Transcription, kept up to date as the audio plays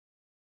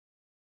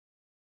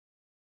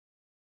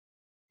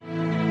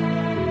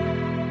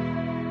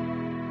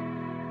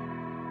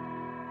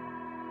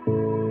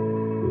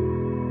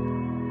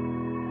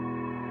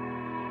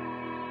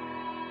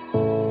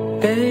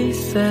They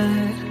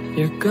said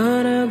you're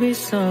gonna be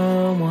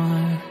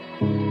someone,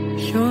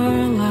 your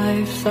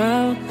life's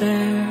out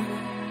there.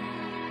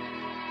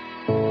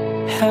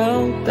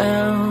 Held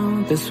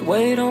down, this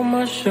weight on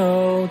my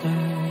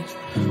shoulders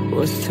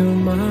was too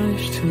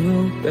much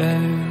to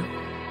bear.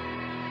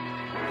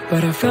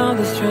 But I found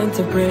the strength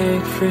to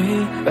break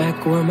free,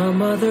 back where my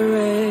mother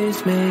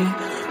raised me.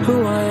 Who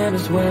I am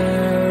is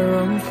where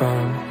I'm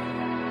from.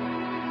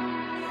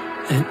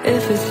 And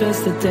if it's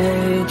just a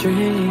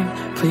daydream,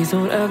 please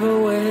don't ever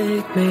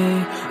wake me.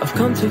 I've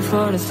come too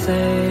far to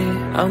say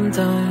I'm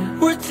done.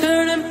 We're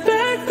turning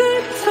back the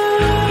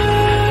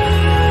time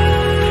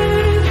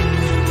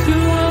to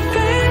our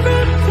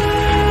favorite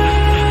place,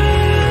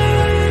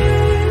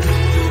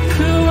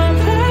 to our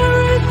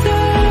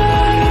paradise.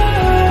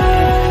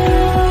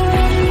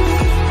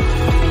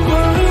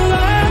 We're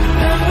alive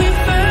and we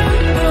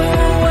found a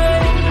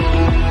way.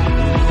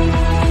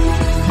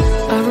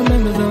 I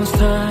remember those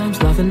times,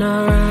 loving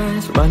our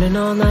eyes, running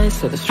all night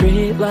so the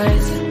street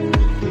lights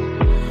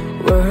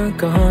were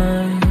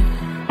gone,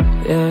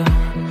 yeah.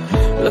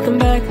 Looking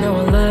back now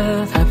I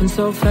left, happened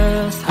so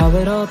fast, how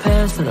it all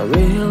passed and I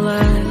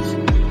realized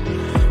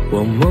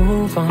we'll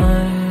move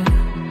on.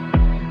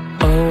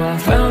 Oh, I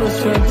found the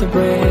strength to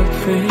break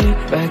free,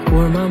 back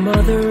where my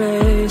mother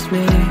raised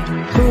me.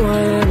 Who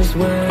I am is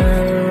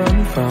where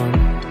I'm from.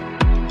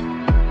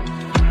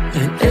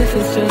 And if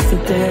it's just a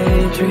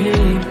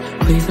daydream,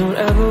 please don't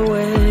ever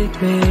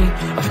wake me.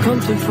 I've come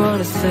too far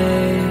to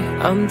say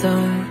I'm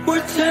done.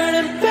 We're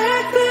turning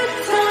back the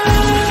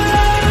time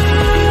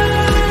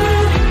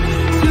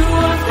to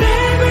our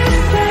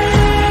favorite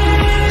place,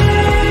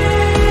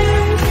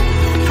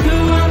 to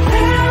our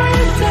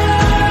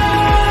paradise.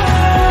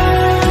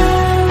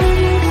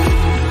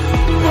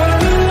 We're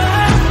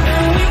alive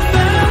and we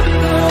found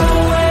a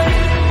way.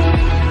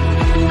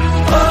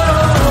 Oh,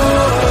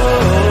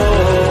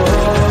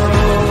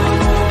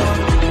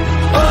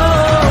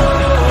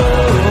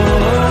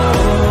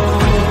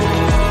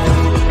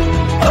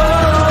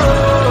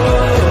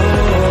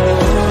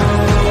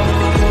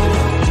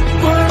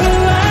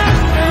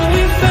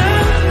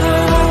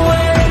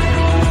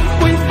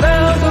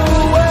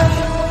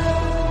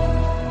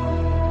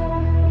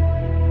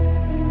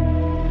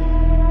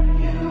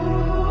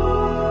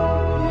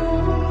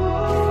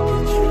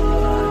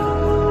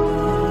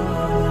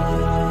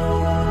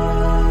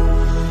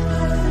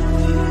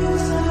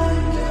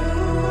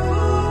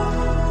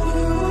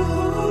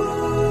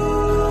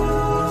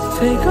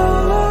 take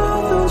all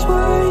of those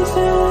worries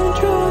and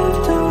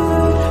drift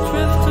away,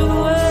 drift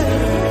away.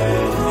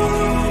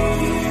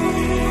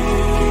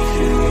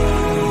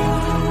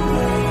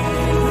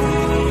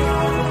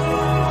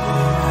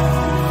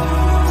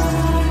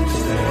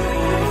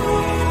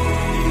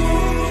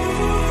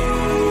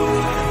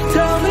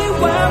 Tell me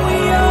why we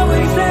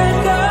always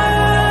end up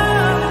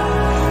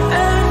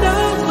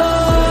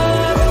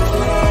lost.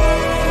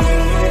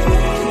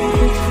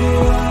 It's you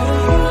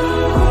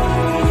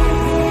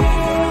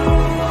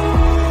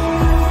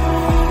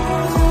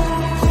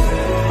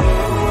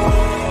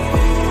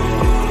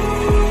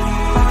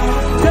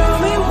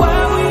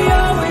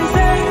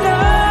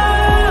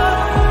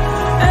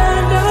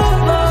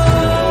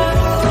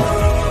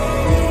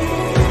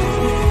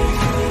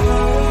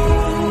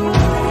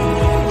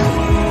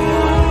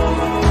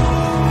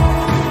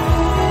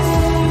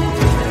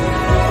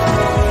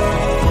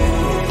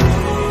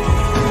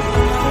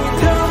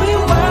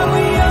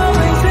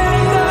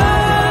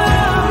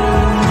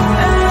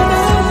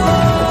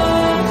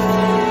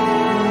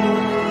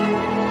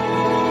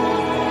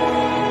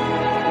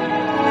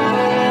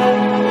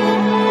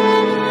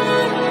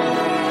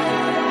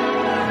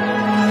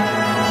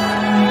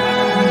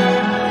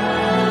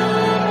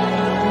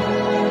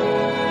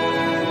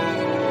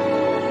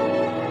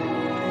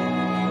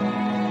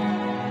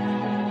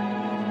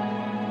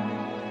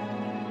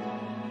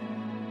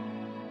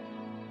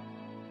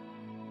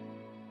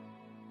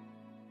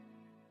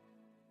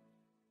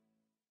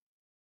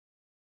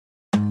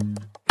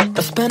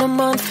I spent a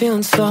month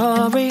feeling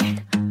sorry,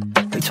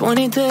 and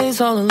 20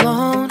 days all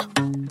alone.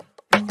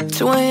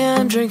 2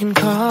 a.m. drinking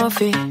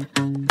coffee,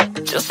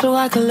 just so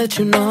I could let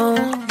you know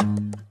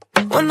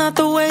we're not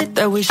the way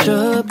that we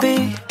should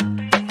be.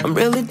 I'm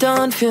really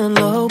done feeling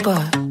low,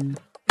 but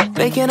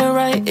making it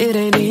right, it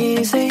ain't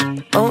easy.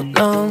 Oh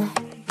no.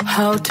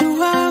 How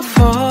do I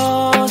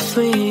fall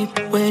asleep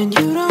when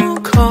you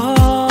don't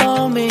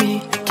call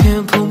me?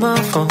 Can't put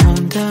my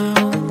phone down.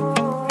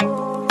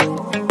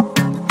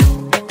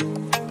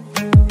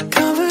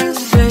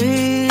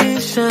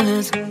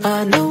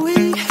 I know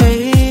we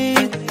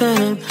hate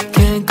them,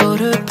 can't go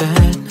to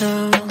bed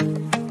now.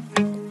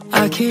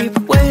 I keep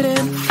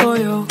waiting for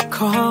your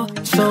call,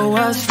 so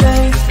I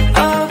stay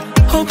up,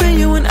 hoping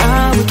you and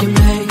I, we can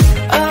make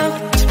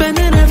up.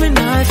 Spending every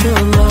night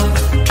feeling love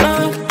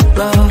drunk,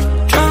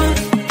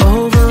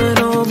 over and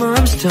over,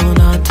 I'm still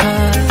not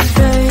tired.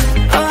 Stay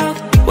up,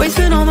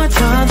 wasting all my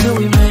time till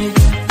we make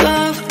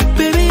love.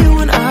 Baby, you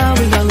and I,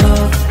 we got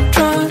love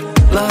drunk,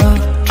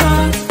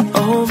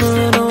 over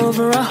and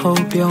over, I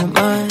hope you're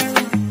mine.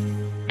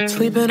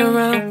 Sleeping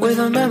around with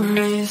a memory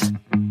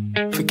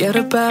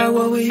about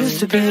what we used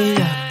to be,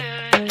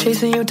 yeah.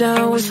 Chasing you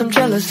down with some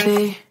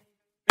jealousy.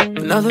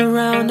 Another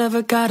round,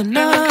 never got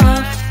enough.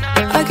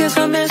 I guess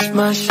I missed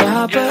my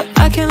shot, but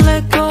I can't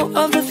let go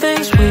of the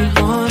things we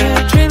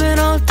wanted. Dreaming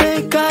all day,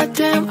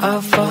 goddamn,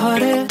 I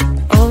fought it.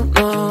 Oh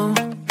no,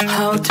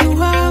 how do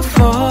I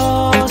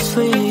fall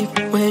asleep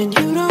when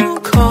you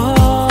don't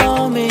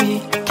call me?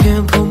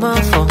 Can't put my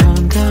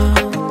phone down.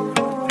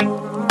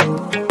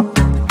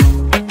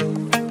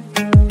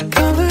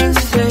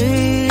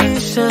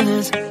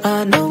 Conversations, I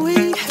know we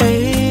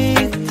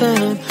hate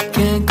them.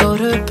 Can't go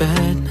to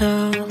bed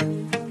now.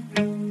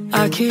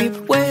 I keep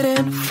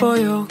waiting for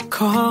your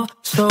call,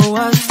 so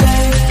I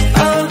stay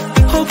up,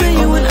 hoping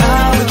you and I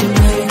we can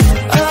make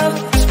up.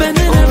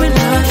 Spending every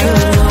night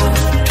feeling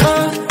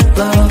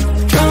love,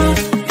 drunk,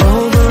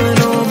 over and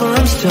over.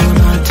 I'm still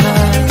not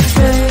tired.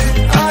 Stay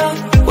up,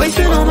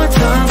 wasting all my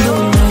time till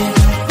we make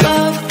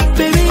love.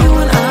 Baby, you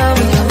and I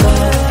we can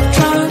love,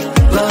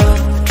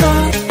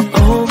 drunk,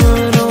 over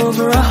and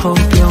over. I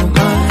hope you're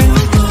mine.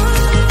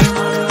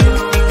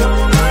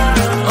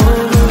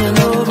 Over and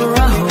over, I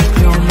hope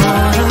you're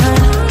mine.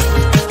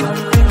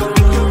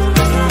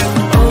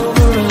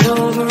 Over and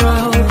over, I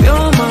hope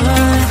you're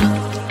mine.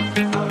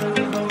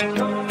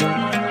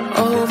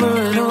 Over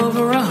and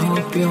over, I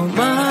hope you're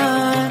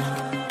mine.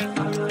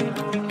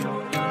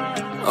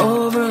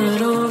 Over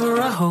and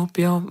over, I hope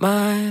you're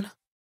mine.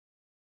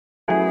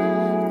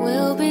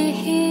 We'll be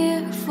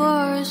here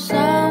for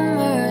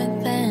summer,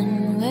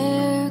 then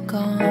we're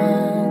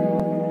gone.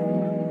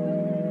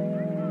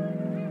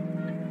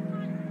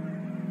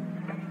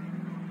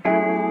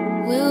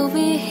 We'll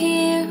be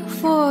here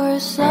for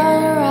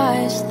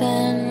sunrise,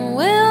 then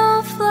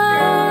we'll fly.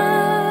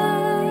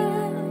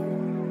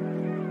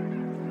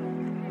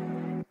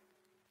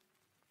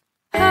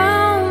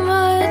 How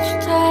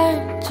much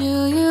time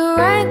do you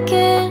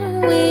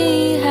reckon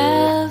we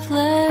have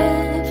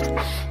left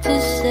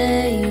to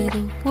say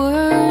the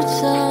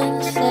words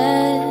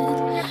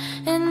unsaid?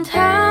 And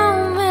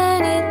how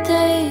many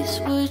days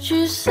would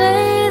you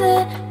say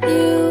that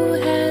you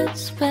had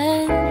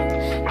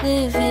spent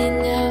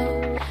living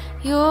out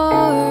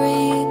your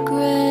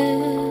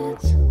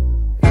regrets?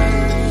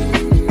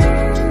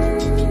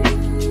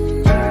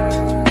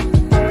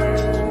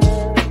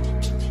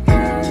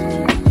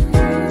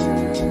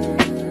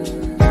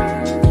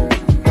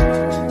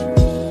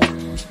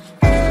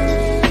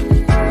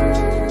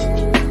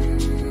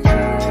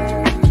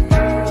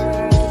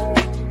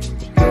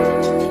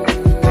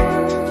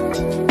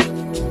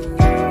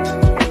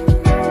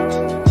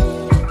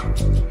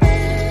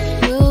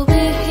 We'll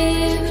be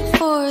here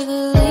for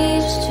the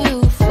leaves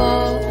to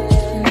fall,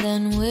 and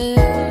then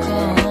we're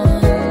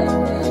gone.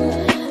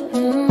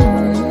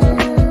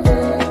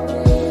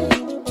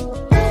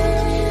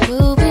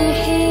 We'll be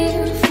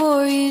here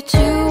for you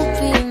to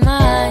be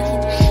mine,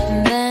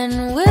 and then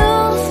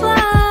we'll fly.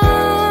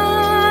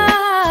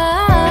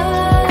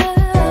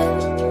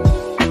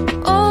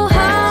 Oh,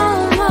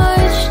 how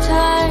much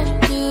time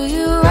do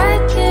you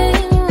reckon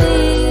we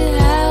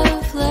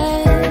have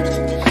left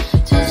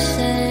to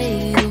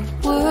say the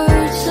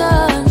words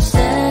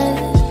unsaid?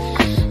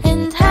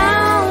 And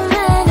how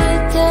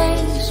many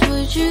days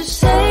would you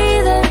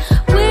say that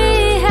we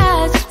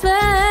had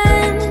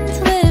spent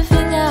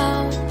living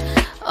out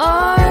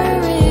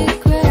our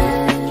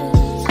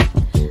regrets?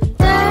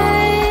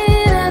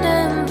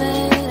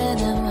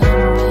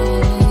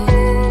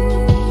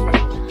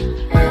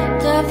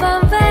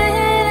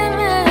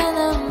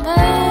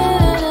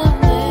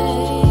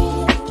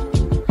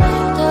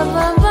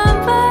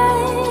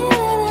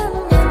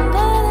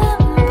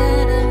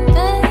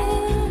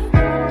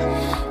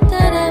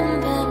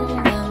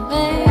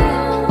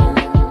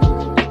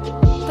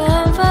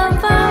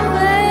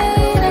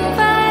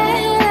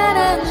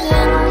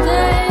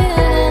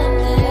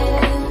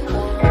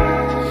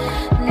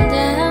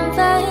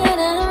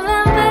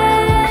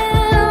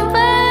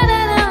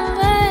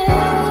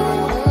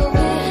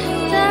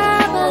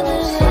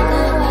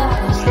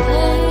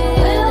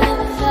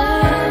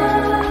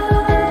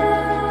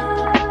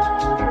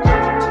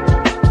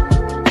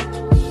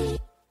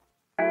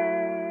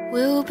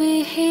 We'll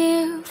be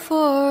here for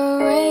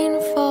a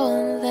rainfall,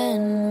 and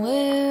then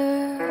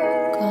we're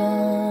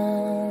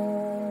gone.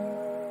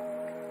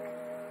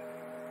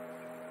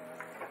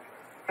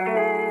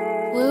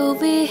 We'll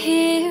be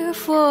here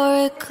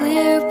for a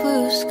clear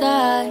blue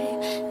sky,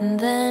 and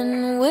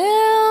then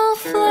we'll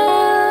fly.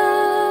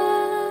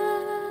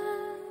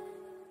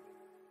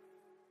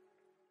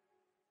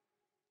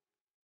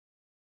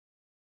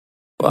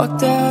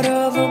 Walked out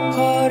of a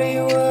party,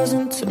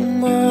 wasn't too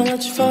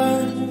much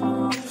fun.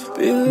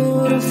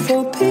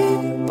 Beautiful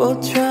people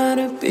trying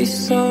to be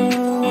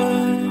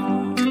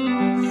someone.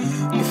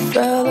 You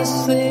fell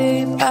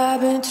asleep,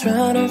 I've been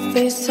trying to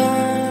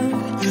FaceTime.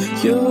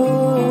 You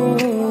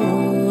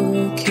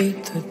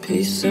keep the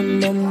peace in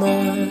my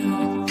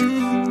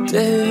mind.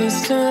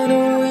 Days turn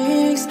to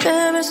weeks,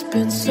 damn, it's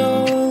been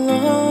so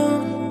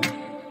long.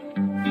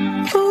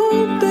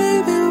 Oh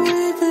baby,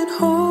 we've been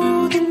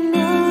holding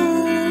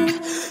on.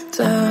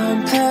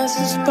 Time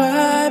passes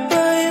by,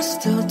 but you're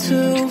still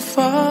too far.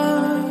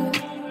 far.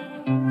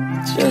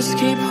 Just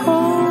keep holding